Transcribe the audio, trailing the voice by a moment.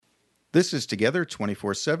This is Together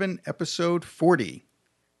 24/7, episode 40.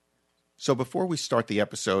 So before we start the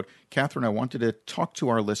episode, Catherine, I wanted to talk to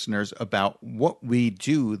our listeners about what we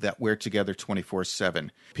do that we're together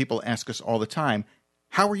 24/7. People ask us all the time,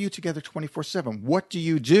 how are you together 24/7? What do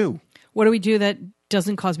you do? What do we do that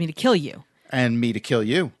doesn't cause me to kill you? And me to kill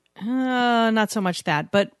you. Not so much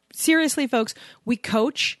that. But seriously, folks, we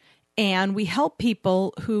coach and we help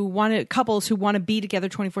people couples who want to be together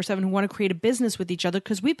 24/7, who want to create a business with each other,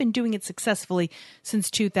 because we've been doing it successfully since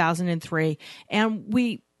 2003. And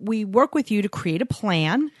we work with you to create a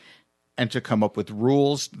plan. And to come up with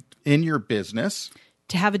rules in your business.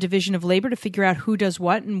 To have a division of labor to figure out who does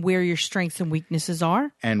what and where your strengths and weaknesses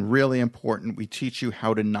are. And really important, we teach you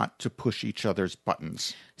how to not to push each other's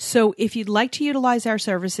buttons. So if you'd like to utilize our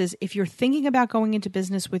services, if you're thinking about going into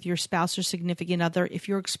business with your spouse or significant other, if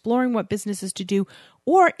you're exploring what businesses to do,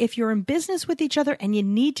 or if you're in business with each other and you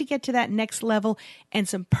need to get to that next level and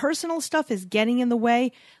some personal stuff is getting in the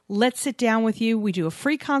way, let's sit down with you. We do a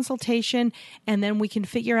free consultation, and then we can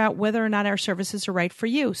figure out whether or not our services are right for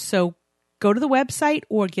you. So go to the website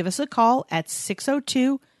or give us a call at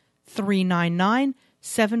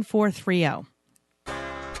 602-399-7430.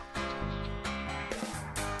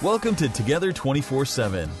 Welcome to Together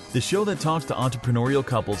 24/7, the show that talks to entrepreneurial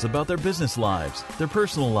couples about their business lives, their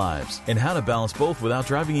personal lives, and how to balance both without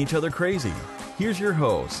driving each other crazy. Here's your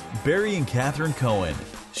hosts, Barry and Catherine Cohen,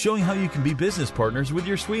 showing how you can be business partners with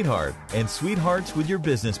your sweetheart and sweethearts with your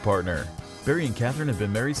business partner. Barry and Catherine have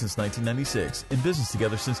been married since 1996, in business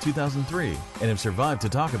together since 2003, and have survived to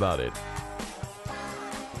talk about it.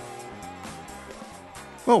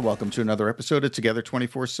 Well, welcome to another episode of Together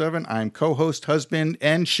 24/7. I'm co-host, husband,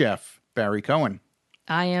 and chef, Barry Cohen.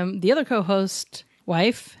 I am the other co-host,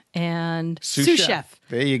 wife, and sous chef.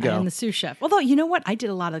 There you go. I am the sous chef. Although, you know what? I did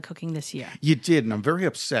a lot of cooking this year. You did, and I'm very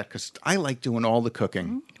upset because I like doing all the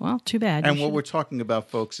cooking. Well, too bad. And what we're talking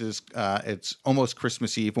about, folks, is it's almost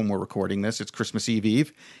Christmas Eve when we're recording this. It's Christmas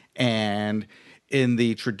Eve. And in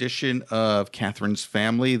the tradition of Catherine's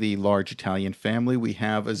family, the large Italian family, we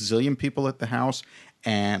have a zillion people at the house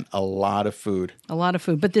and a lot of food. A lot of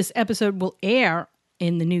food. But this episode will air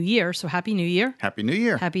in the new year, so Happy New Year. Happy New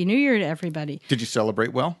Year. Happy New Year to everybody. Did you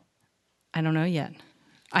celebrate well? I don't know yet.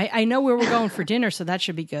 I know where we're going for dinner, so that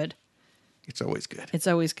should be good. It's always good. It's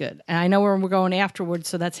always good. And I know where we're going afterwards,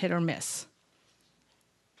 so that's hit or miss.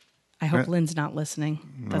 I hope Lynn's not listening.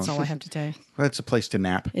 That's all I have to tell you. Well, it's a place to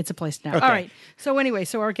nap. It's a place to nap. Okay. All right. So anyway,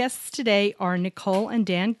 our guests today are Nicole and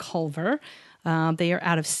Dan Culver. They are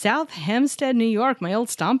out of South Hempstead, New York, my old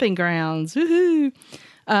stomping grounds. Woohoo!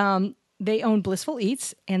 They own Blissful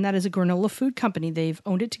Eats, and that is a granola food company. They've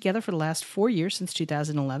owned it together for the last 4 years, since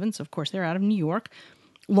 2011. So, of course, they're out of New York.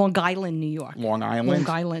 Long Island, New York. Long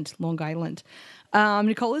Island.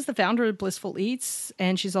 Nicole is the founder of Blissful Eats,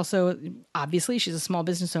 and she's also, obviously, she's a small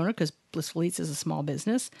business owner because Blissful Eats is a small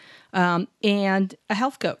business, and a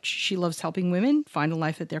health coach. She loves helping women find a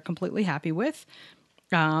life that they're completely happy with.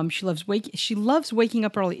 She loves waking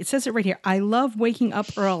up early. It says it right here. I love waking up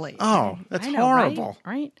early. Oh, that's horrible.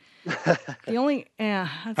 Right? The only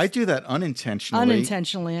I do that unintentionally.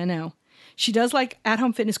 Unintentionally, I know. She does like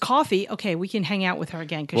at-home fitness coffee. Okay, we can hang out with her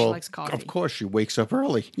again because she likes coffee. Of course, she wakes up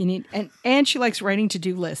early. You need and she likes writing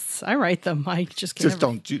to-do lists. I write them. I just can't.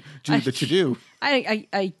 Don't do the to-do.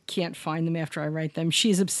 I can't find them after I write them.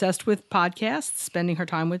 She's obsessed with podcasts, spending her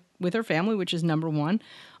time with her family, which is number one.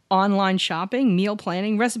 Online shopping, meal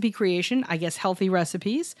planning, recipe creation, I guess healthy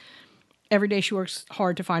recipes. Every day she works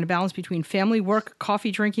hard to find a balance between family, work,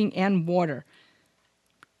 coffee drinking, and water.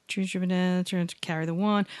 Carry the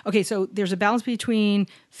one. Okay, so there's a balance between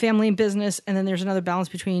family and business, and then there's another balance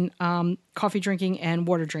between coffee drinking and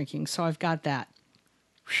water drinking. So I've got that.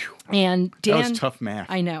 And Dan, that was tough math.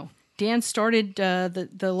 I know. Dan started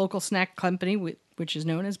the local snack company, which is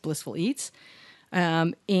known as Blissful Eats.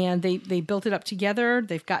 And they built it up together.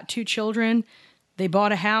 They've got 2 children. They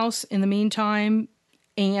bought a house in the meantime.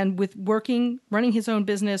 And with running his own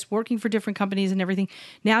business, working for different companies and everything,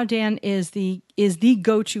 now Dan is the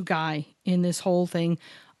go-to guy in this whole thing,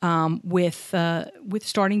 with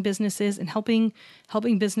starting businesses and helping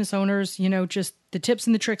business owners. Just the tips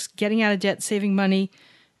and the tricks, getting out of debt, saving money,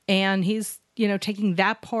 and he's taking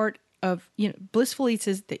that part of Blissful Eats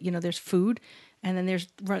is that there's food, and then there's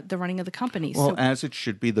the running of the company. Well, as it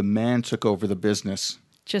should be, the man took over the business.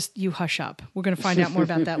 Just you hush up. We're going to find out more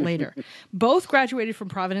about that later. Both graduated from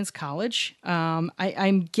Providence College.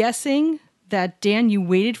 I'm guessing that, Dan, you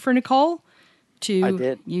waited for Nicole to... I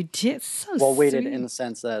did. You did? So well, waited sweet. in the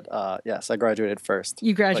sense that, yes, I graduated first.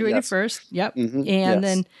 You graduated yes. first. Yep. Mm-hmm. And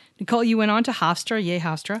then, Nicole, you went on to Hofstra. Yay,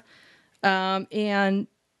 Hofstra. And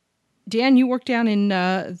Dan, you work down in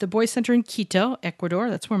the Boys Center in Quito, Ecuador.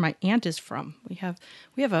 That's where my aunt is from. We have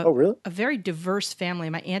Oh, really? a very diverse family.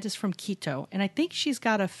 My aunt is from Quito, and I think she's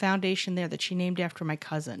got a foundation there that she named after my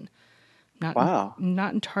cousin. Wow.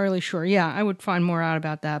 Not entirely sure. Yeah, I would find more out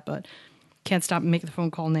about that, but can't stop and make the phone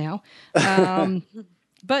call now.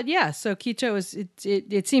 But yeah, so Quito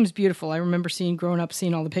it seems beautiful. I remember growing up,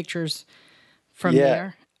 seeing all the pictures from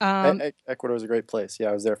there. Ecuador is a great place. Yeah,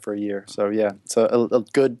 I was there for a year. So yeah, it's a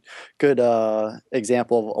good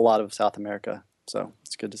example of a lot of South America. So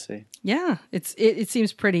it's good to see. Yeah, it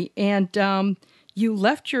seems pretty. And you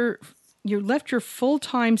left your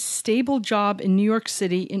full-time stable job in New York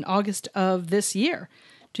City in August of this year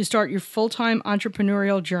to start your full-time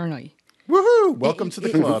entrepreneurial journey. Woohoo! Welcome to the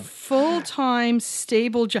club. Full-time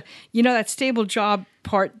stable job. You know, that stable job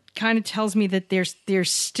part kind of tells me that there's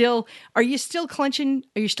still. Are you still clenching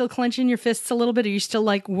your fists a little bit? Are you still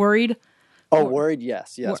like worried? Oh, worried,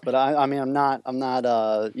 yes. But I mean, I'm not,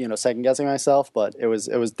 second guessing myself. But it was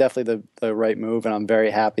definitely the right move, and I'm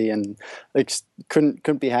very happy, and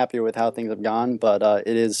couldn't be happier with how things have gone. But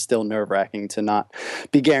it is still nerve-wracking to not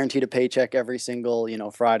be guaranteed a paycheck every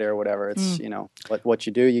single Friday or whatever. It's what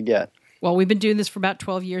you do, you get. Well, we've been doing this for about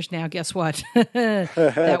 12 years now. Guess what?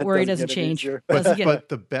 That worry doesn't change. But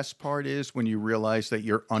the best part is when you realize that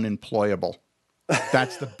you're unemployable.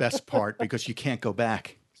 That's the best part because you can't go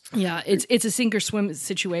back. Yeah, it's a sink or swim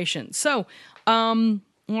situation. So I want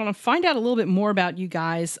to find out a little bit more about you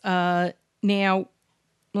guys. Now,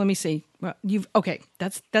 let me see.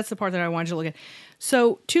 That's the part that I wanted you to look at.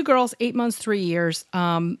 So 2 girls, 8 months, 3 years.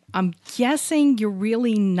 I'm guessing you're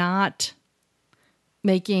really not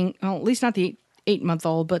making, well, at least not the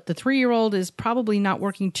 8-month-old, but the 3-year-old is probably not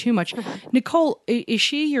working too much. Nicole, is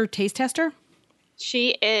she your taste tester?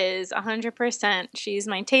 She is 100%. She's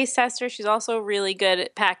my taste tester. She's also really good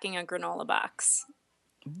at packing a granola box.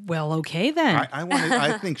 Well, okay then.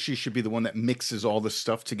 I think she should be the one that mixes all the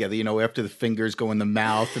stuff together. After the fingers go in the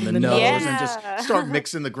mouth and the nose, and just start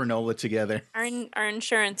mixing the granola together. Our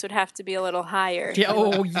insurance would have to be a little higher. Yeah,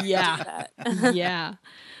 oh yeah, yeah.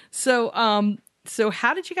 So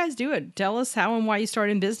how did you guys do it? Tell us how and why you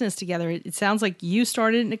started in business together. It sounds like you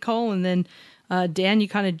started, Nicole, and then Dan, you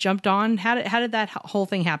kind of jumped on. How did that whole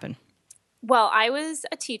thing happen? Well, I was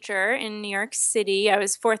a teacher in New York City. I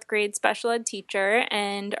was 4th grade special ed teacher,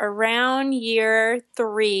 and around year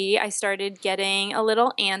 3, I started getting a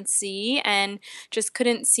little antsy and just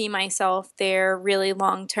couldn't see myself there really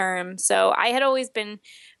long term. So I had always been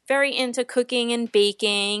very into cooking and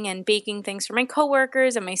baking things for my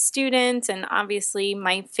coworkers and my students and obviously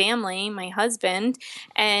my family, my husband.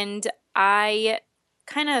 And I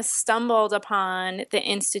kind of stumbled upon the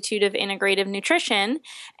Institute of Integrative Nutrition,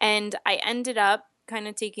 and I ended up kind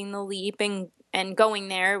of taking the leap and going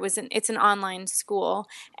there. It's an online school,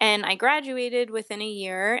 and I graduated within a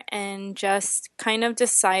year and just kind of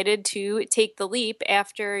decided to take the leap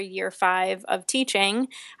after year 5 of teaching.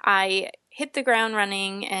 I hit the ground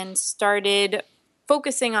running and started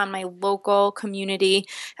focusing on my local community.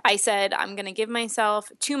 I said, I'm going to give myself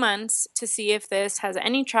 2 months to see if this has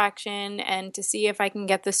any traction and to see if I can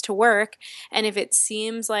get this to work. And if it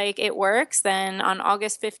seems like it works, then on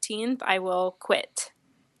August 15th, I will quit.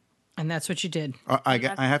 And that's what you did. I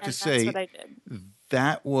have to say, that's what I did.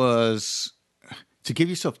 That was to give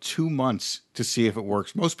yourself 2 months to see if it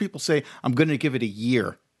works. Most people say, I'm going to give it a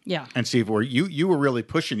year. Yeah. And see if it works. You were really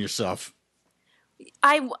pushing yourself.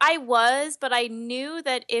 I was, but I knew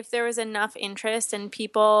that if there was enough interest and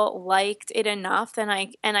people liked it enough, then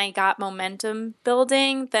I got momentum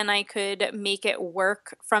building, then I could make it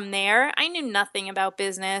work from there. I knew nothing about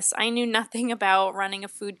business. I knew nothing about running a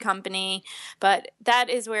food company, but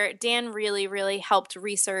that is where Dan really, really helped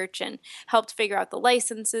research and helped figure out the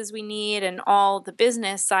licenses we need and all the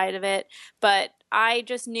business side of it. But I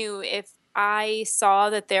just knew if I saw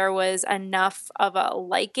that there was enough of a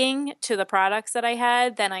liking to the products that I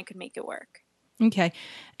had, then I could make it work. Okay.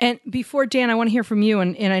 And before Dan, I want to hear from you.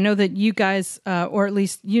 And I know that you guys, or at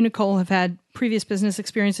least you, Nicole, have had previous business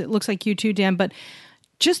experience. It looks like you too, Dan. But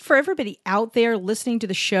just for everybody out there listening to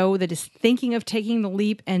the show that is thinking of taking the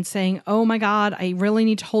leap and saying, oh my God, I really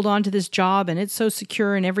need to hold on to this job and it's so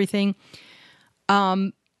secure and everything.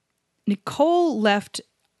 Nicole left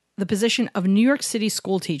the position of New York City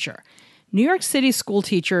school teacher. New York City school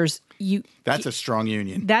teachers, that's a strong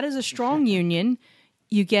union. That is a strong union.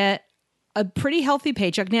 You get a pretty healthy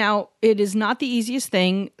paycheck. Now, it is not the easiest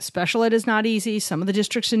thing. Special ed is not easy. Some of the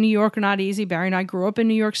districts in New York are not easy. Barry and I grew up in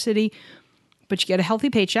New York City. But you get a healthy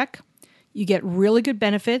paycheck. You get really good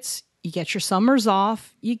benefits. You get your summers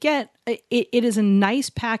off. You get it is a nice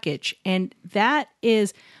package. And that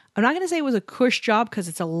is, I'm not going to say it was a cush job because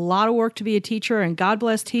it's a lot of work to be a teacher, and God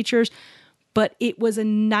bless teachers, but it was a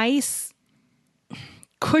nice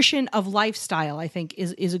cushion of lifestyle, I think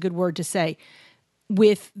is a good word to say,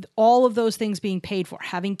 with all of those things being paid for,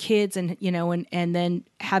 having kids and, and then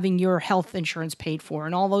having your health insurance paid for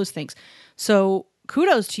and all those things. So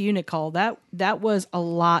kudos to you, Nicole. That was a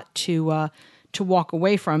lot to walk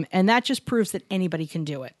away from. And that just proves that anybody can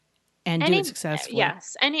do it and do it successfully.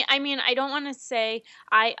 Yes. I don't want to say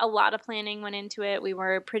a lot of planning went into it. We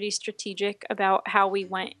were pretty strategic about how we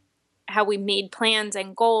made plans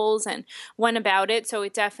and goals and went about it. So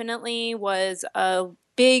it definitely was a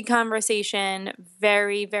big conversation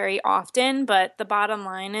very, very often. But the bottom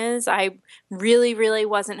line is I really, really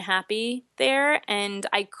wasn't happy there. And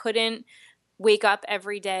I couldn't wake up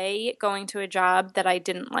every day going to a job that I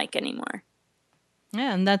didn't like anymore.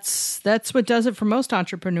 Yeah, and that's what does it for most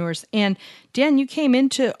entrepreneurs. And Dan, you came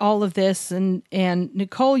into all of this, and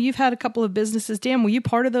Nicole, you've had a couple of businesses. Dan, were you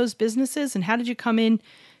part of those businesses, and how did you come in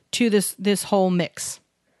to this whole mix?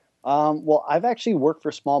 Well, I've actually worked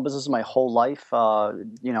for small businesses my whole life.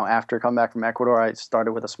 After coming back from Ecuador, I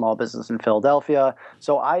started with a small business in Philadelphia.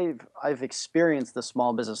 So I've experienced the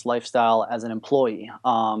small business lifestyle as an employee,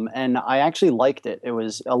 and I actually liked it. It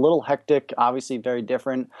was a little hectic, obviously very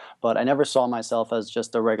different, but I never saw myself as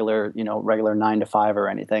just a regular 9-to-5 or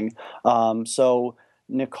anything. So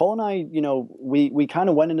Nicole and I, we kind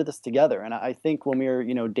of went into this together. And I think when we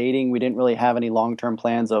were, dating, we didn't really have any long-term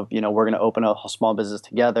plans of, we're going to open a small business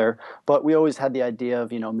together. But we always had the idea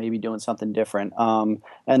of, maybe doing something different.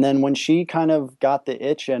 And then when she kind of got the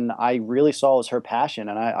itch, and I really saw it was her passion,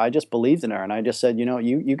 and I just believed in her. And I just said,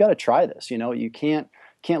 you got to try this. You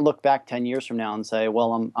can't look back 10 years from now and say,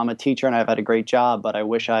 well, I'm a teacher and I've had a great job, but I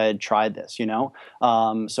wish I had tried this,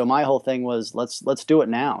 So my whole thing was, let's do it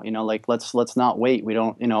now, let's not wait. We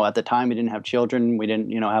don't, at the time we didn't have children. We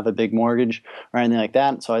didn't, have a big mortgage or anything like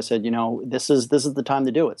that. So I said, this is the time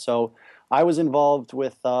to do it. So I was involved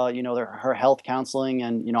with, her health counseling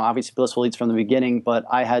and, obviously Blissful Eats from the beginning, but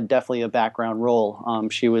I had definitely a background role.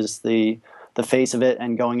 She was the face of it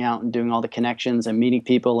and going out and doing all the connections and meeting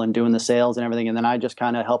people and doing the sales and everything. And then I just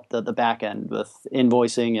kind of helped the back end with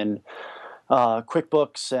invoicing and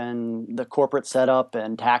QuickBooks and the corporate setup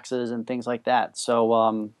and taxes and things like that.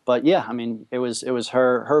 So, but yeah, it was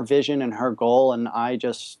her vision and her goal, and I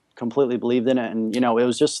just completely believed in it. And, it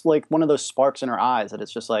was just like one of those sparks in her eyes that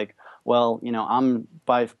it's just like, well, I'm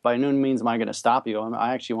by no means am I going to stop you.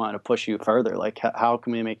 I actually wanted to push you further. Like, how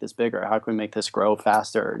can we make this bigger? How can we make this grow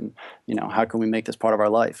faster? And, how can we make this part of our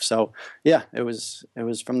life? So yeah, it was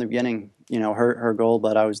from the beginning, her goal,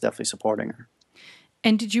 but I was definitely supporting her.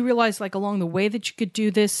 And did you realize like along the way that you could do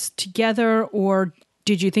this together, or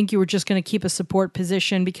did you think you were just going to keep a support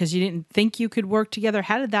position because you didn't think you could work together?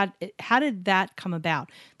 How did that come about?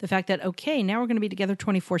 The fact that, okay, now we're going to be together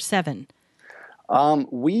 24/7.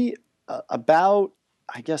 About,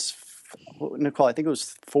 I guess, Nicole, I think it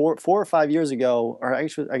was four or 5 years ago, or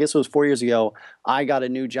actually, I guess it was 4 years ago, I got a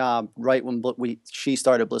new job right when she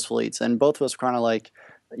started Blissful Eats. And both of us were kind of like,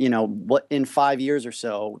 what in 5 years or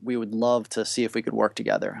so, we would love to see if we could work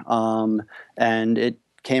together. And it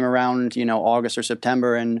came around, August or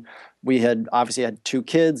September, and we had obviously had 2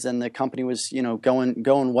 kids, and the company was,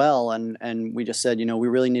 going well, and we just said, we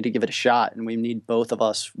really need to give it a shot, and we need both of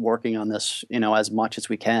us working on this, as much as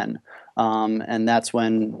we can. And that's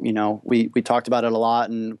when, we talked about it a lot,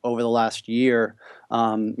 and over the last year,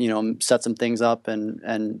 set some things up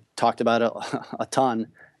and talked about it a ton.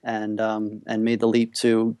 And made the leap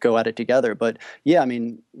to go at it together. But yeah,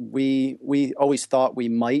 we always thought we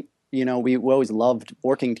might. We always loved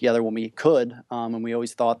working together when we could, and we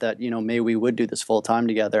always thought that maybe we would do this full time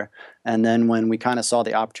together. And then when we kind of saw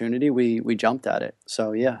the opportunity, we jumped at it.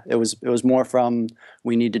 So yeah, it was more from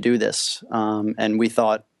we need to do this, and we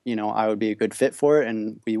thought I would be a good fit for it,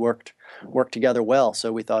 and we worked together well.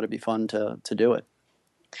 So we thought it'd be fun to do it.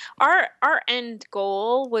 Our end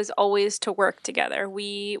goal was always to work together.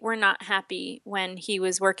 We were not happy when he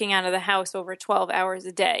was working out of the house over 12 hours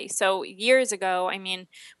a day. So years ago,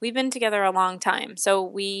 we've been together a long time. So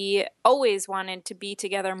we always wanted to be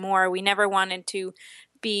together more. We never wanted to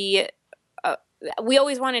be we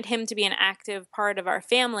always wanted him to be an active part of our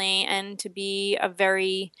family and to be a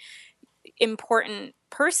very important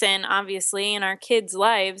person, obviously, in our kids'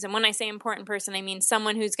 lives. And when I say important person, I mean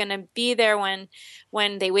someone who's going to be there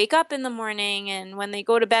when they wake up in the morning and when they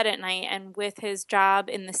go to bed at night. And with his job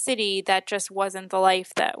in the city, that just wasn't the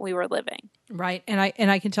life that we were living. Right. And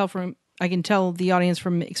I can tell the audience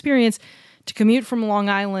from experience, to commute from Long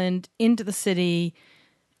Island into the city,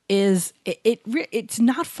 it's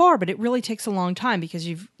not far, but it really takes a long time because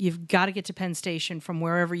you've got to get to Penn Station from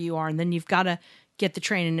wherever you are, and then you've got to get the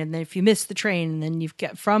train, and then if you miss the train, and then you've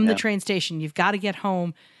got from the train station, you've got to get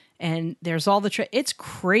home, and there's all the it's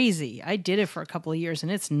crazy. I did it for a couple of years,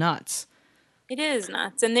 and it's nuts. It is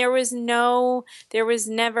nuts, and there was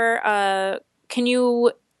never a can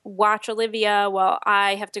you watch Olivia while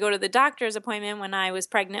I have to go to the doctor's appointment when I was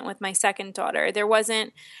pregnant with my second daughter. There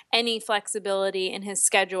wasn't any flexibility in his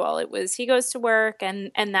schedule. It was he goes to work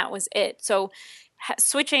and that was it. So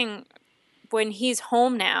switching when he's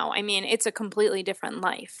home now, I mean, it's a completely different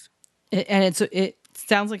life. It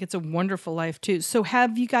sounds like it's a wonderful life too. So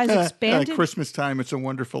have you guys expanded? Christmas time, it's a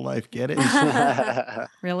wonderful life. Get it?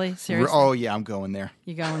 Really? Seriously? Oh yeah, I'm going there.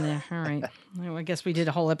 You going there? All right. Well, I guess we did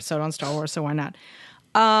a whole episode on Star Wars, so why not?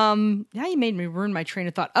 Now you made me ruin my train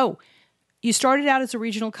of thought. Oh, you started out as a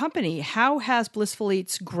regional company. How has Blissful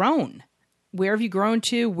Eats grown? Where have you grown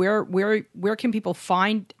to? Where can people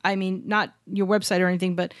find? I mean, not your website or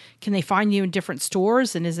anything, but can they find you in different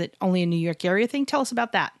stores? And is it only a New York area thing? Tell us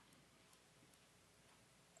about that.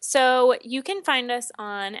 So you can find us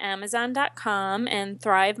on Amazon.com and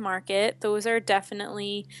Thrive Market. Those are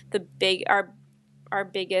definitely our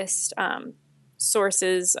biggest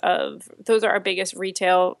sources of, those are our biggest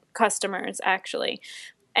retail customers actually.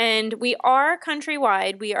 And we are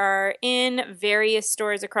countrywide. We are in various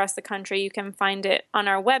stores across the country. You can find it on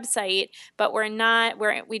our website, but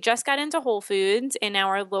we just got into Whole Foods in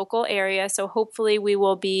our local area. So hopefully we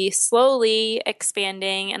will be slowly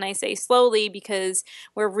expanding. And I say slowly because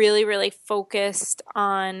we're really, really focused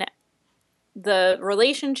on the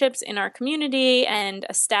relationships in our community and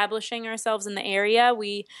establishing ourselves in the area.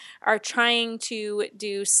 We are trying to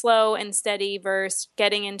do slow and steady versus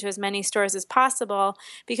getting into as many stores as possible,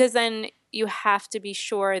 because then you have to be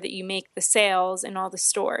sure that you make the sales in all the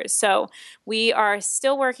stores. So we are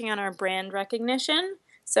still working on our brand recognition.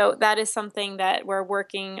 So that is something that we're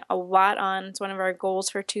working a lot on. It's one of our goals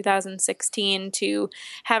for 2016 to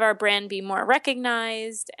have our brand be more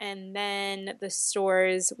recognized, and then the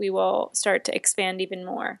stores, we will start to expand even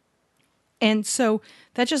more. And so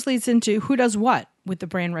that just leads into who does what with the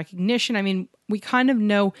brand recognition. I mean, we kind of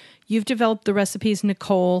know you've developed the recipes,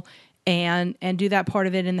 Nicole, and do that part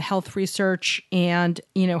of it in the health research, and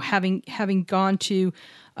having gone to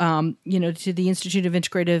to the Institute of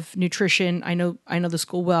Integrative Nutrition. I know the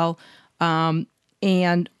school well. And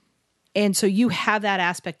so you have that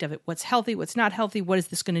aspect of it. What's healthy, what's not healthy, what is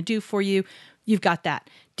this going to do for you? You've got that.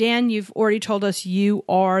 Dan, you've already told us you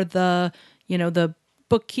are the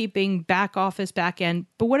bookkeeping, back office, back end.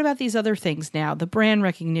 But what about these other things now? The brand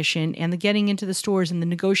recognition and the getting into the stores and the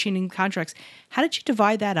negotiating contracts. How did you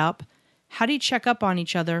divide that up? How do you check up on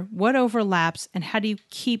each other? What overlaps? And how do you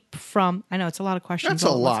keep from, I know it's a lot of questions. That's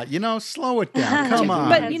a lot. Slow it down. Come on.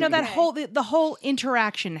 But that whole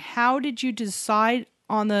interaction, how did you decide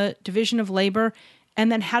on the division of labor? And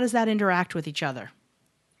then how does that interact with each other?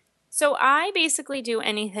 So I basically do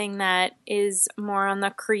anything that is more on the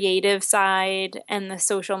creative side and the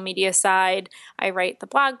social media side. I write the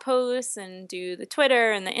blog posts and do the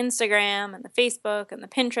Twitter and the Instagram and the Facebook and the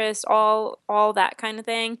Pinterest, all that kind of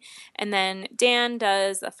thing. And then Dan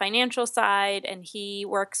does the financial side, and he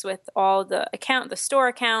works with all the store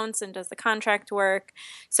accounts and does the contract work.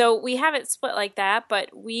 So we have it split like that,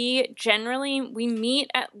 but we meet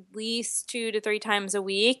at least 2 to 3 times a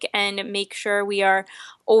week and make sure we are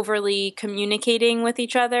overly communicating with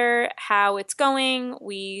each other how it's going.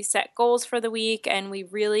 We set goals for the week, and we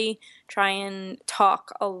really try and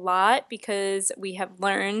talk a lot, because we have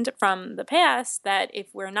learned from the past that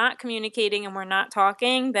if we're not communicating and we're not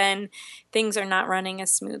talking, then things are not running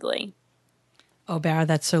as smoothly. Oh, Barra,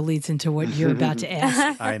 that so leads into what you're about to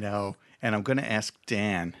ask. I know. And I'm going to ask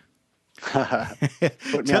Dan.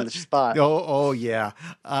 Put me on the spot. Oh yeah.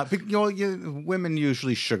 But, women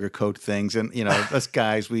usually sugarcoat things, and us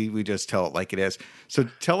guys, we just tell it like it is. So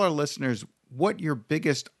tell our listeners what your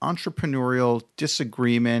biggest entrepreneurial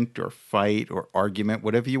disagreement or fight or argument,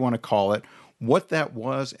 whatever you want to call it, what that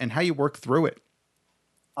was and how you worked through it.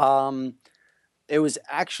 It was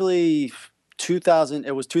actually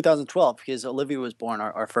 2012, because Olivia was born,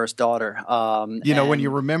 our first daughter. When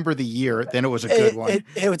you remember the year, then it was a good one.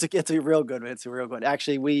 It's a real good one. It's a real good one.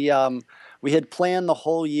 Actually, we had planned the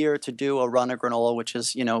whole year to do a run of granola, which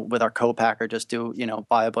is, with our co-packer, just do,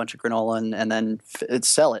 buy a bunch of granola and then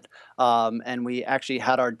sell it. And we actually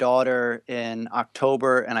had our daughter in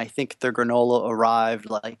October, and I think the granola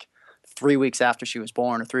arrived like 3 weeks after she was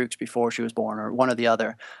born or 3 weeks before she was born or one or the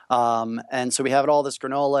other. And so we have all this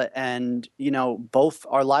granola, and, both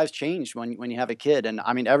our lives changed when you have a kid. And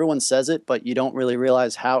I mean, everyone says it, but you don't really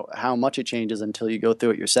realize how much it changes until you go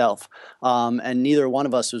through it yourself. And neither one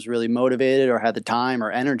of us was really motivated or had the time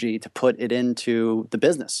or energy to put it into the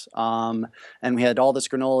business. And we had all this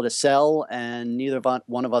granola to sell, and neither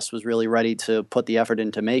one of us was really ready to put the effort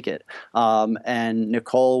in to make it. And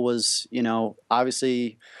Nicole was,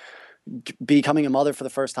 obviously becoming a mother for the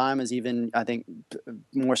first time is even, I think,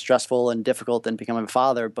 more stressful and difficult than becoming a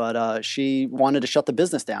father. But she wanted to shut the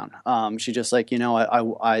business down. She just like,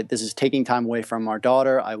 this is taking time away from our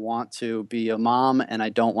daughter. I want to be a mom, and I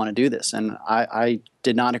don't want to do this. And I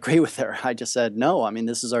did not agree with her. I just said, no, I mean,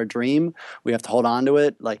 this is our dream. We have to hold on to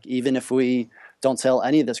it. Like, even if we don't sell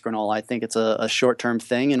any of this granola, I think it's a short-term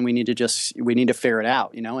thing, and we need to figure it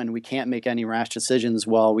out, and we can't make any rash decisions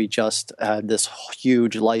while we just had this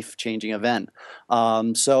huge life-changing event.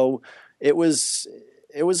 So it was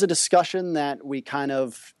a discussion that we kind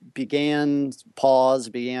of began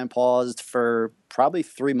paused for probably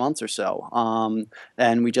 3 months or so.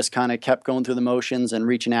 And we just kind of kept going through the motions and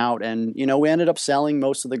reaching out, and, we ended up selling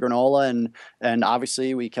most of the granola, and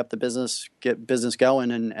obviously we kept the business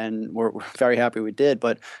going, and we're very happy we did.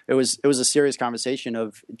 But it was a serious conversation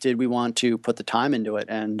of, did we want to put the time into it?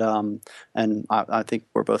 And I think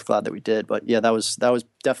we're both glad that we did. But yeah, that was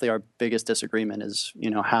definitely our biggest disagreement is,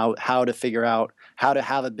 how to figure out how to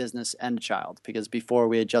have a business and a child, because before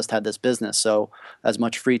we had just had this business. So as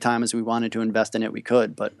much free time as we wanted to invest in it, we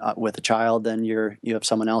could, but with a child, then you have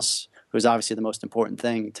someone else who's obviously the most important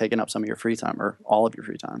thing taking up some of your free time or all of your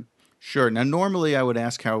free time. Sure. Now, normally I would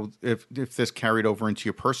ask if this carried over into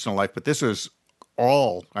your personal life, but this was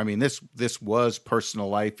this was personal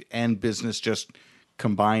life and business just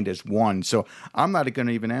combined as one. So I'm not going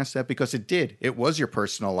to even ask that, because it was your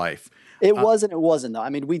personal life. It wasn't though.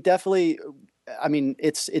 I mean,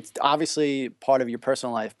 it's obviously part of your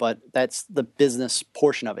personal life, but that's the business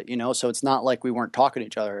portion of it, so it's not like we weren't talking to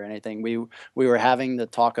each other or anything. We were having the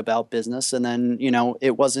talk about business, and then,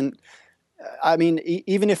 it wasn't,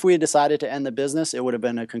 even if we had decided to end the business, it would have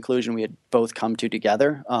been a conclusion we had both come to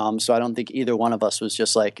together. So I don't think either one of us was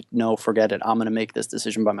just like, no, forget it, I'm going to make this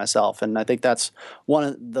decision by myself. And I think that's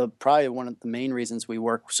probably one of the main reasons we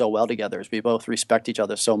work so well together, is we both respect each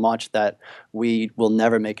other so much that we will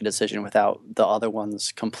never make a decision without the other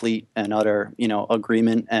one's complete and utter,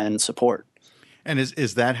 agreement and support. And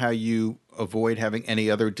is that how you avoid having any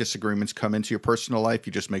other disagreements come into your personal life?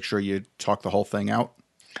 You just make sure you talk the whole thing out?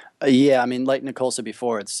 Yeah, I mean, like Nicole said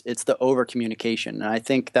before, it's the over communication, and I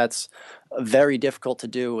think that's very difficult to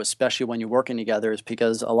do, especially when you're working together, is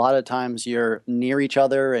because a lot of times you're near each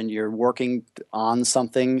other and you're working on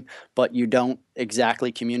something, but you don't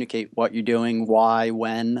exactly communicate what you're doing, why,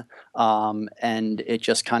 when, and it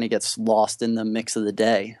just kind of gets lost in the mix of the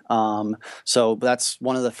day. So that's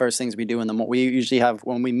one of the first things we do we usually have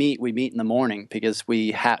when we meet in the morning, because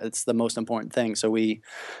it's the most important thing. So we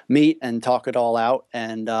meet and talk it all out,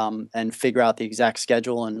 and figure out the exact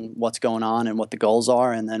schedule and what's going on and what the goals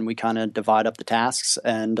are, and then we kind of divide up the tasks,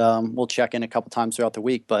 and we'll check in a couple times throughout the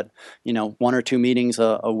week. But 1 or 2 meetings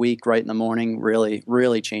a week right in the morning really,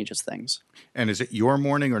 really changes things. And is it your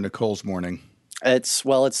morning or Nicole's morning? It's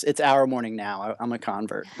our morning now. I'm a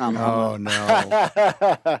convert. No.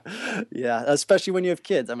 Yeah, especially when you have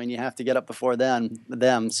kids. I mean, you have to get up before them.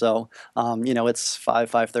 So, it's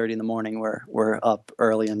 5:30 in the morning. We're up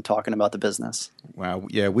early and talking about the business. Wow.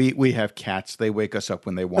 Yeah, we have cats. They wake us up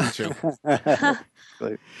when they want to.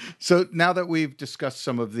 So now that we've discussed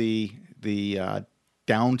some of the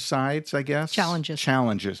downsides, I guess.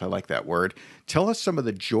 Challenges. I like that word. Tell us some of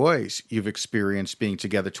the joys you've experienced being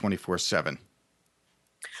together 24/7.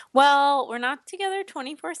 Well, we're not together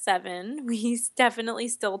 24/7. We definitely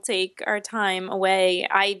still take our time away.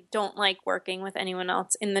 I don't like working with anyone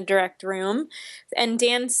else in the direct room. And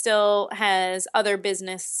Dan still has other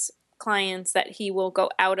business clients that he will go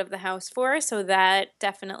out of the house for. So that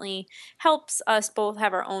definitely helps us both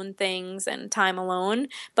have our own things and time alone.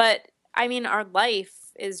 But I mean, our life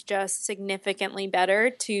is just significantly better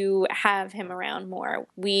to have him around more.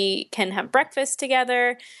 We can have breakfast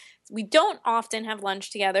together. We don't often have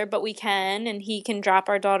lunch together, but we can, and he can drop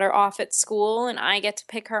our daughter off at school and I get to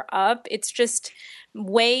pick her up. It's just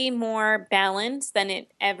way more balanced than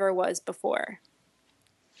it ever was before.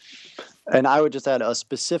 And I would just add a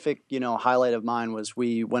specific, highlight of mine was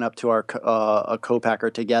we went up to our a co-packer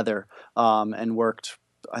together and worked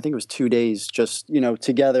I think it was 2 days just,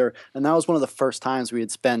 together. And that was one of the first times we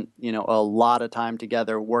had spent, a lot of time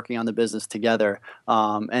together working on the business together.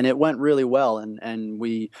 And it went really well. And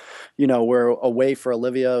we, were away for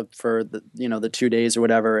Olivia for the 2 days or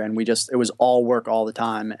whatever. And it was all work all the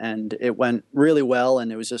time. And it went really well.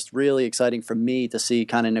 And it was just really exciting for me to see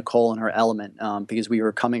kind of Nicole in her element, because we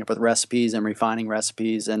were coming up with recipes and refining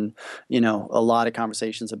recipes and, a lot of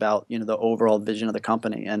conversations about, the overall vision of the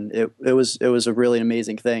company. And it was a really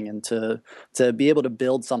amazing thing. And to be able to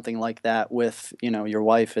build something like that with, your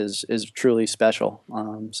wife is truly special.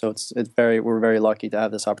 So we're very lucky to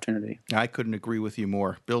have this opportunity. I couldn't agree with you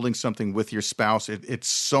more. Building something with your spouse, it's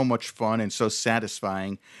so much fun and so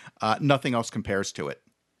satisfying. Nothing else compares to it.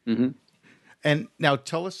 Mm-hmm. And now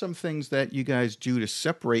tell us some things that you guys do to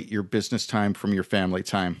separate your business time from your family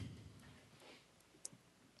time.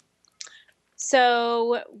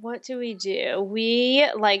 So what do? We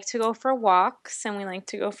like to go for walks and we like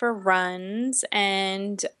to go for runs.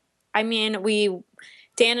 And I mean,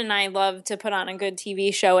 Dan and I love to put on a good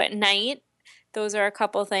TV show at night. Those are a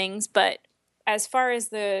couple things. But as far as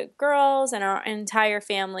the girls and our entire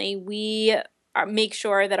family, we make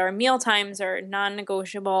sure that our meal times are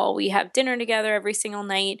non-negotiable. We have dinner together every single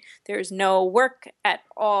night. There's no work at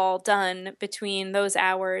all done between those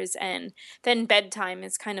hours. And then bedtime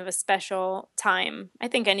is kind of a special time. I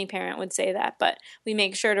think any parent would say that, but we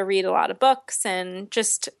make sure to read a lot of books and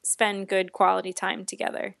just spend good quality time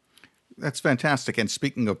together. That's fantastic. And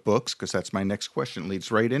speaking of books, because that's my next question, leads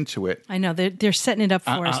right into it. I know they're setting it up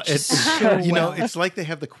for us. It's like they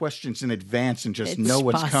have the questions in advance and just know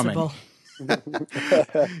what's coming.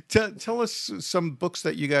 Tell us some books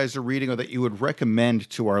that you guys are reading or that you would recommend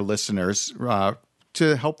to our listeners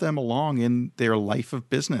to help them along in their life of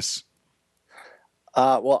business.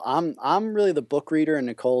 Well, I'm really the book reader, and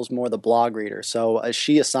Nicole's more the blog reader. So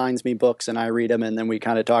she assigns me books, and I read them, and then we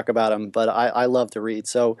kind of talk about them. But I love to read.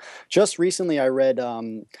 So just recently, I read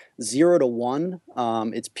 0 to 1.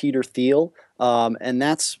 It's Peter Thiel, and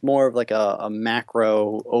that's more of like a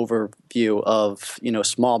macro overview of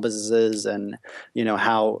small businesses and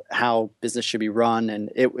how business should be run. And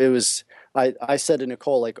it was. I said to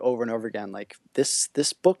Nicole like over and over again, like this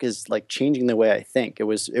book is like changing the way I think. It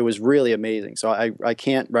was really amazing. So I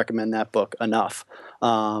can't recommend that book enough.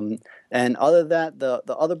 And other than that,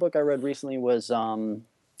 the other book I read recently was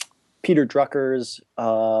Peter Drucker's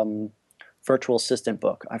virtual assistant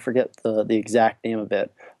book. I forget the exact name of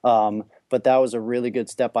it. But that was a really good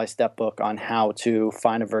step-by-step book on how to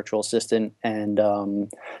find a virtual assistant, and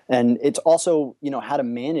it's also how to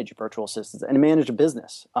manage virtual assistants and manage a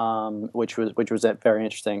business, which was very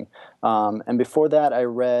interesting. And before that, I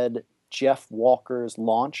read Jeff Walker's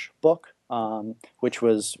Launch book, which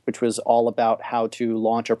was all about how to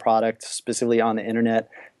launch a product specifically on the internet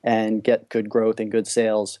and get good growth and good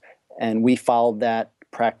sales. And we followed that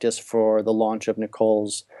practice for the launch of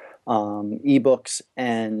Nicole's ebooks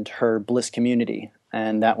and her Bliss community,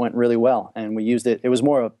 and that went really well. And we used it. It was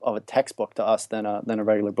more of a textbook to us than a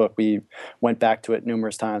regular book. We went back to it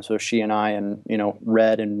numerous times. So she and I,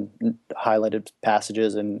 read and highlighted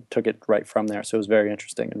passages and took it right from there. So it was very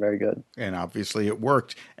interesting and very good. And obviously it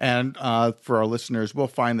worked. And for our listeners, we'll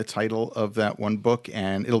find the title of that one book,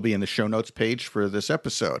 and it'll be in the show notes page for this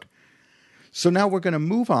episode. So now we're going to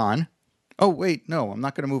move on. Oh, wait, no, I'm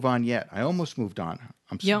not going to move on yet. I almost moved on.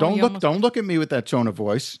 Don't look at me with that tone of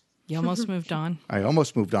voice. You almost moved on. I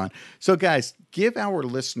almost moved on. So, guys, give our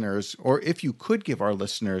listeners, or if you could give our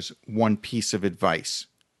listeners one piece of advice,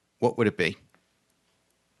 what would it be?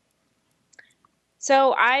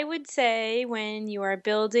 So I would say when you are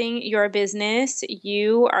building your business,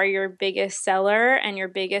 you are your biggest seller and your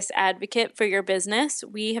biggest advocate for your business.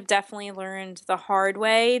 We have definitely learned the hard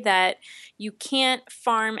way that you can't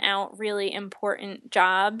farm out really important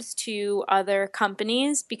jobs to other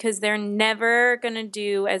companies because they're never going to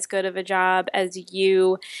do as good of a job as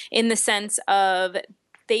you, in the sense of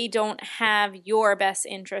they don't have your best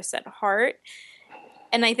interests at heart.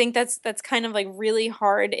 And I think that's kind of like really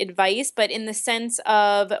hard advice, but in the sense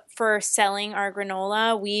of for selling our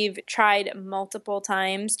granola, we've tried multiple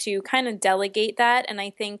times to kind of delegate that. And I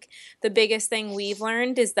think the biggest thing we've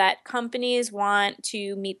learned is that companies want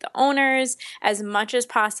to meet the owners as much as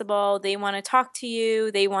possible. They want to talk to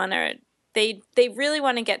you. They really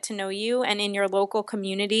want to get to know you. And in your local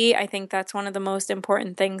community, I think that's one of the most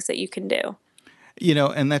important things that you can do.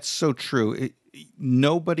 And that's so true.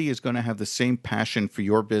 Nobody is going to have the same passion for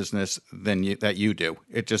your business that you do.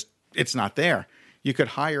 It's not there. You could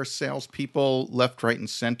hire salespeople left, right, and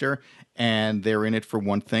center, and they're in it for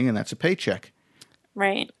one thing, and that's a paycheck.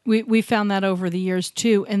 Right. We found that over the years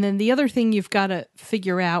too. And then the other thing you've got to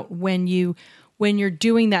figure out when you when you're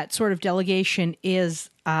doing that sort of delegation is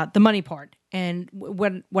the money part. And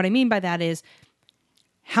what I mean by that is,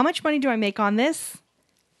 how much money do I make on this?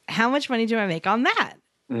 How much money do I make on that?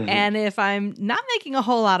 Mm-hmm. And if I'm not making a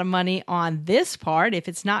whole lot of money on this part, if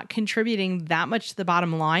it's not contributing that much to the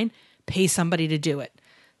bottom line, pay somebody to do it.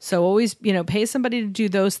 So always, pay somebody to do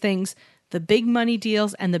those things. The big money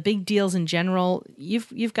deals and the big deals in general,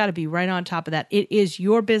 you've got to be right on top of that. It is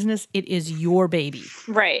your business. It is your baby.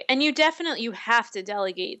 Right. And you have to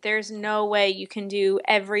delegate. There's no way you can do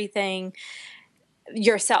everything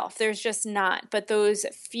yourself. There's just not. But those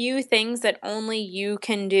few things that only you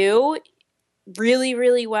can do really,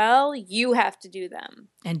 really well, you have to do them.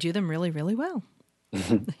 And do them really, really well.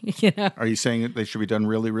 Are you saying that they should be done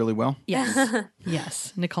really, really well? Yes.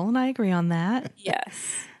 Yes. Nicole and I agree on that.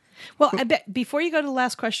 Yes. Well, I bet before you go to the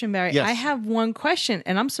last question, Barry, yes. I have one question,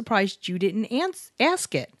 and I'm surprised you didn't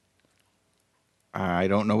ask it. I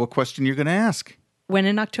don't know what question you're going to ask. When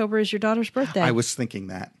in October is your daughter's birthday? I was thinking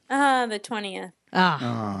that. The 20th.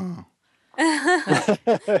 Oh.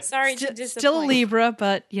 Sorry to disappoint. Still a Libra,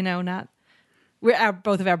 but not.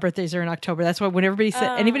 Both of our birthdays are in October. That's why when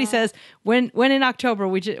anybody says when in October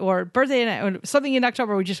or birthday or something in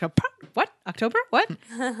October, we just go, what? October? What?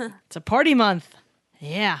 It's a party month.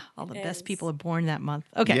 Yeah, all the best people are born that month.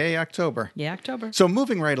 Okay. Yay, October. Yeah, October. So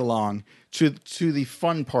moving right along to the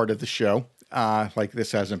fun part of the show. Like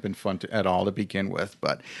this hasn't been fun at all to begin with,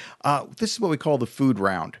 but this is what we call the food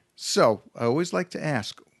round. So I always like to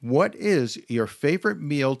ask, what is your favorite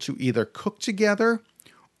meal to either cook together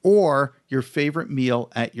or your favorite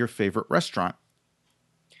meal at your favorite restaurant?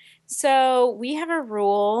 So we have a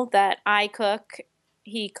rule that I cook,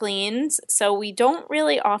 he cleans. So we don't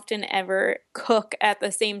really often ever cook at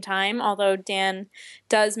the same time, although Dan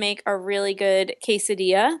does make a really good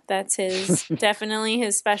quesadilla. That's definitely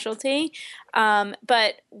his specialty.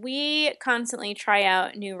 But we constantly try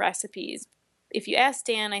out new recipes. If you ask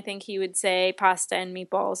Dan, I think he would say pasta and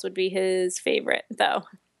meatballs would be his favorite, though.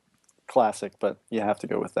 Classic, but you have to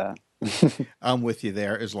go with that. I'm with you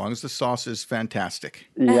there, as long as the sauce is fantastic.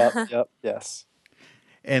 Yep, yes.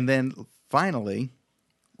 And then finally,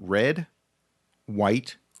 red,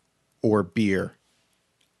 white, or beer?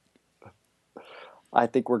 I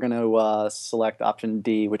think we're going to select option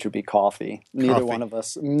D, which would be coffee. Neither one of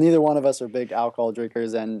us are big alcohol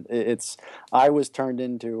drinkers, and I was turned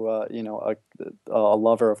into a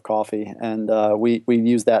lover of coffee, and we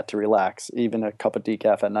use that to relax. Even a cup of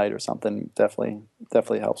decaf at night or something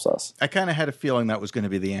definitely helps us. I kind of had a feeling that was going to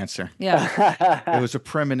be the answer. Yeah, it was a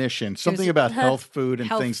premonition, something about health food and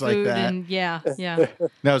things like that. And yeah.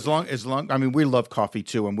 Now, as long, I mean, we love coffee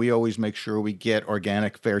too, and we always make sure we get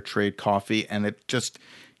organic, fair trade coffee, and it just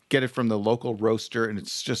get it from the local roaster, and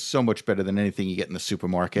it's just so much better than anything you get in the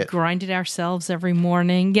supermarket. Grind it ourselves every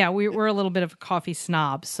morning. Yeah, we're a little bit of a coffee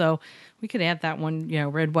snob, so we could add that one,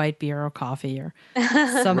 red, white, beer, or coffee, or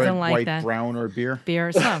something red, like white, that. Brown, or beer?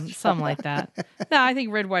 Beer, something like that. No, I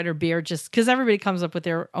think red, white, or beer, just because everybody comes up with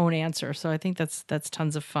their own answer, so I think that's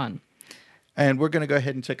tons of fun. And we're going to go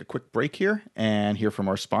ahead and take a quick break here and hear from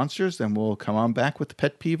our sponsors, then we'll come on back with the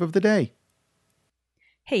pet peeve of the day.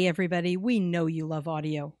 Hey, everybody, we know you love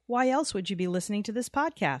audio. Why else would you be listening to this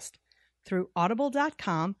podcast? Through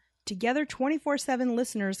Audible.com, Together 24/7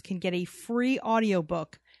 listeners can get a free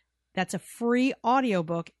audiobook. That's a free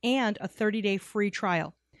audiobook and a 30-day free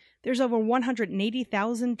trial. There's over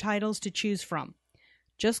 180,000 titles to choose from.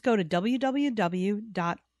 Just go to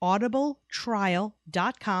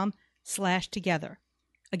www.audibletrial.com/together.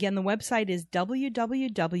 Again, the website is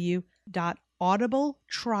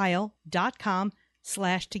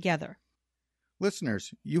www.audibletrial.com/together.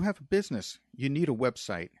 Listeners, you have a business. You need a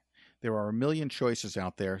website. There are a million choices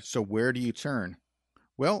out there, so where do you turn?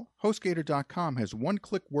 Well, HostGator.com has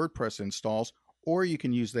one-click WordPress installs, or you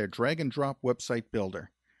can use their drag-and-drop website builder.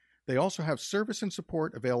 They also have service and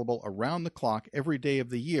support available around the clock every day of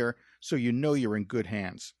the year, so you know you're in good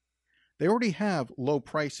hands. They already have low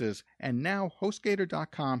prices, and now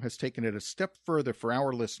HostGator.com has taken it a step further for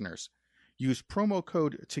our listeners. Use promo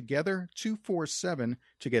code TOGETHER247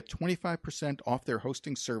 to get 25% off their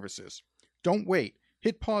hosting services. Don't wait.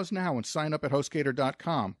 Hit pause now and sign up at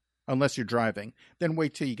HostGator.com. Unless you're driving, then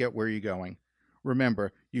wait till you get where you're going.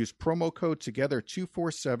 Remember, use promo code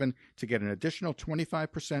TOGETHER247 to get an additional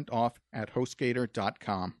 25% off at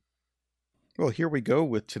HostGator.com. Well, here we go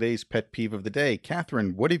with today's pet peeve of the day.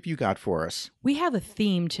 Catherine, what have you got for us? We have a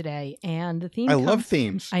theme today, and the theme I love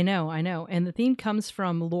themes. I know. And the theme comes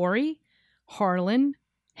from Lori, Harlan,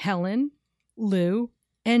 Helen, Lou,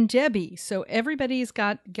 and Debbie. So everybody's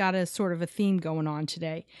got a sort of a theme going on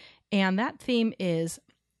today. And that theme is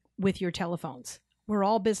with your telephones. We're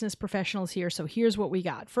all business professionals here, so here's what we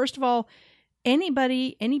got. First of all,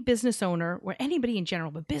 anybody, any business owner, or anybody in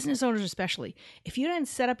general, but business owners especially, if you didn't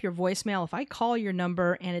set up your voicemail, if I call your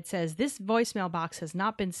number and it says this voicemail box has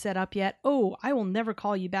not been set up yet, I will never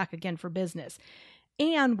call you back again for business.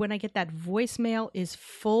 And when I get that voicemail is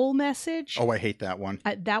full message. Oh, I hate that one.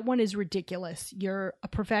 That one is ridiculous. You're a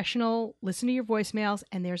professional. Listen to your voicemails,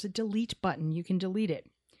 and there's a delete button. You can delete it.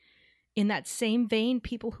 In that same vein,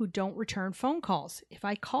 people who don't return phone calls. If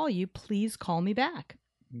I call you, please call me back.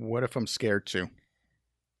 What if I'm scared to?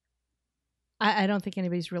 I don't think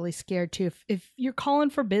anybody's really scared to. If you're calling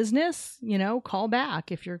for business, call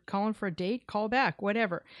back. If you're calling for a date, call back,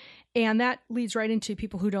 whatever. And that leads right into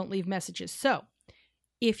people who don't leave messages. So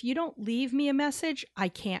if you don't leave me a message, I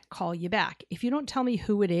can't call you back. If you don't tell me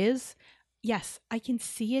who it is, yes, I can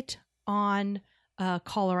see it on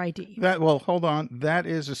caller ID. Hold on. That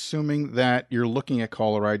is assuming that you're looking at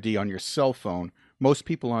caller ID on your cell phone. Most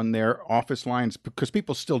people on their office lines, because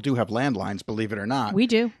people still do have landlines, believe it or not. We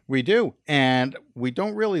do. We do. And we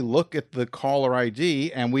don't really look at the caller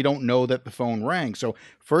ID, and we don't know that the phone rang. So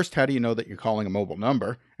first, how do you know that you're calling a mobile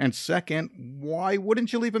number? And second, why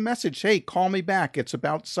wouldn't you leave a message? Hey, call me back. It's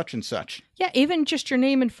about such and such. Yeah, even just your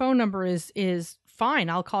name and phone number is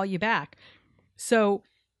fine. I'll call you back. So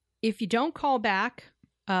if you don't call back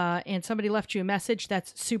and somebody left you a message,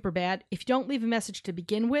 that's super bad. If you don't leave a message to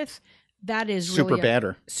begin with, that is really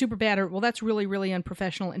super badder. Well, that's really, really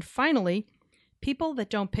unprofessional. And finally, people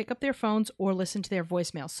that don't pick up their phones or listen to their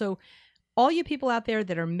voicemail. So all you people out there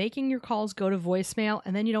that are making your calls go to voicemail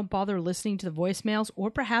and then you don't bother listening to the voicemails,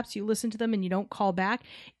 or perhaps you listen to them and you don't call back,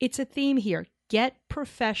 it's a theme here. Get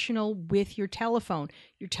professional with your telephone.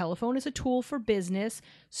 Your telephone is a tool for business.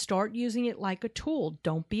 Start using it like a tool.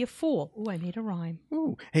 Don't be a fool. Ooh, I made a rhyme.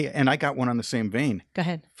 Ooh, hey, and I got one on the same vein. Go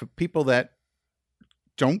ahead. For people that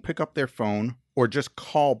don't pick up their phone or just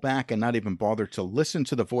call back and not even bother to listen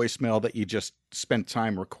to the voicemail that you just spent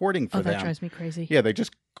time recording for them. Oh, that drives me crazy. Yeah, they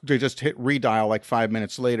just hit redial like 5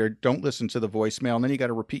 minutes later, don't listen to the voicemail, and then you got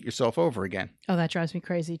to repeat yourself over again. Oh, that drives me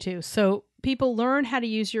crazy too. So people, learn how to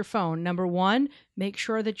use your phone. Number one, make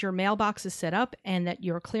sure that your mailbox is set up and that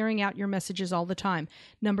you're clearing out your messages all the time.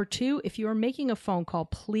 Number two, if you are making a phone call,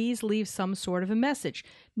 please leave some sort of a message.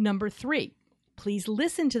 Number three, please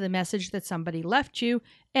listen to the message that somebody left you.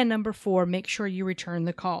 And number four, make sure you return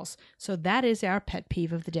the calls. So that is our pet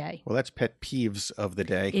peeve of the day. Well, that's pet peeves of the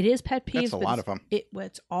day. It is pet peeves. That's a lot of them.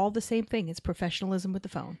 It's all the same thing. It's professionalism with the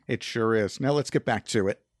phone. It sure is. Now let's get back to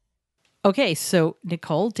it. Okay, so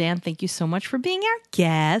Nicole, Dan, thank you so much for being our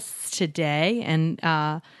guests today. And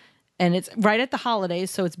it's right at the holidays,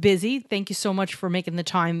 so it's busy. Thank you so much for making the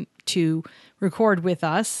time to record with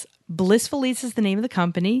us. Blissful Eats is the name of the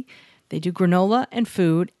company. They do granola and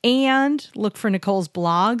food, and look for Nicole's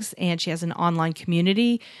blogs, and she has an online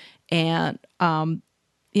community. And,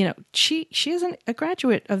 she is a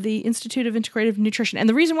graduate of the Institute of Integrative Nutrition. And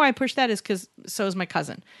the reason why I push that is because so is my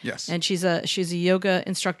cousin. Yes. And she's a yoga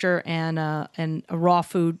instructor and a raw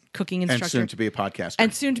food cooking instructor. And soon to be a podcaster.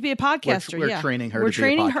 We're training her to be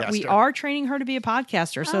a podcaster. We are training her to be a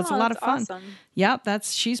podcaster, so it's a lot of fun. Awesome. Yep,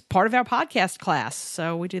 she's part of our podcast class,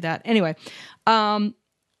 so we do that. Anyway,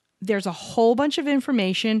 there's a whole bunch of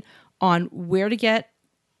information on where to get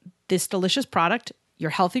this delicious product,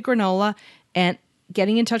 your healthy granola, and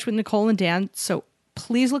getting in touch with Nicole and Dan. So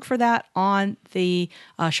please look for that on the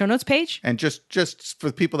show notes page. And just for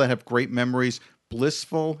the people that have great memories,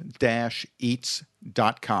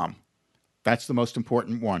 blissful-eats.com. That's the most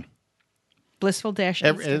important one.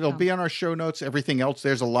 Blissful-eats.com. It'll be on our show notes. Everything else,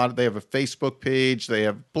 there's a lot. They have a Facebook page. They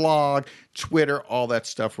have blog, Twitter, all that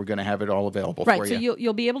stuff. We're going to have it all available for you. Right, so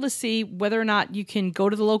you'll be able to see whether or not you can go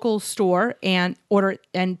to the local store and order it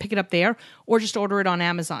and pick it up there, or just order it on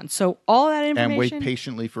Amazon. So all that information. And wait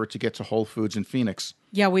patiently for it to get to Whole Foods in Phoenix.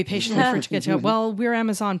 Yeah, wait patiently for it to get to it. Well, we're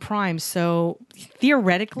Amazon Prime, so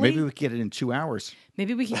theoretically. Maybe we could get it in 2 hours.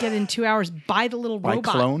 Maybe we could get it in 2 hours by the little robot.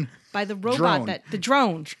 Clone? By the robot, Drone. the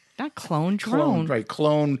drone. Not clone, drone. Right,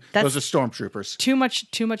 clone. Those are stormtroopers. Too much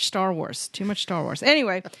Star Wars. Too much Star Wars.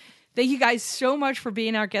 Anyway, thank you guys so much for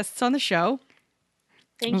being our guests on the show.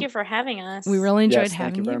 Thank you for having us. We really enjoyed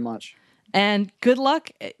having you. Thank you very much. And good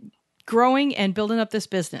luck growing and building up this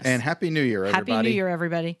business. And Happy New Year, everybody. Happy New Year,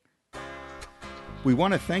 everybody. We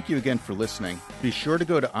want to thank you again for listening. Be sure to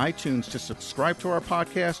go to iTunes to subscribe to our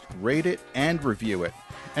podcast, rate it, and review it.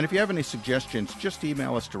 And if you have any suggestions, just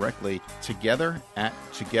email us directly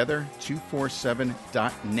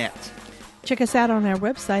together@together247.net. Check us out on our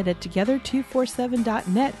website at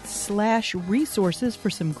together247.net/resources for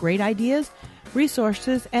some great ideas,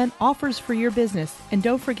 resources, and offers for your business. And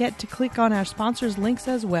don't forget to click on our sponsors' links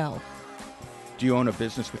as well. Do you own a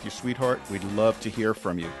business with your sweetheart? We'd love to hear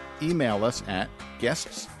from you. Email us at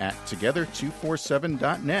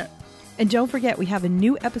guests@together247.net. And don't forget, we have a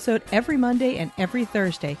new episode every Monday and every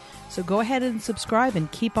Thursday. So go ahead and subscribe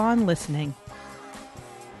and keep on listening.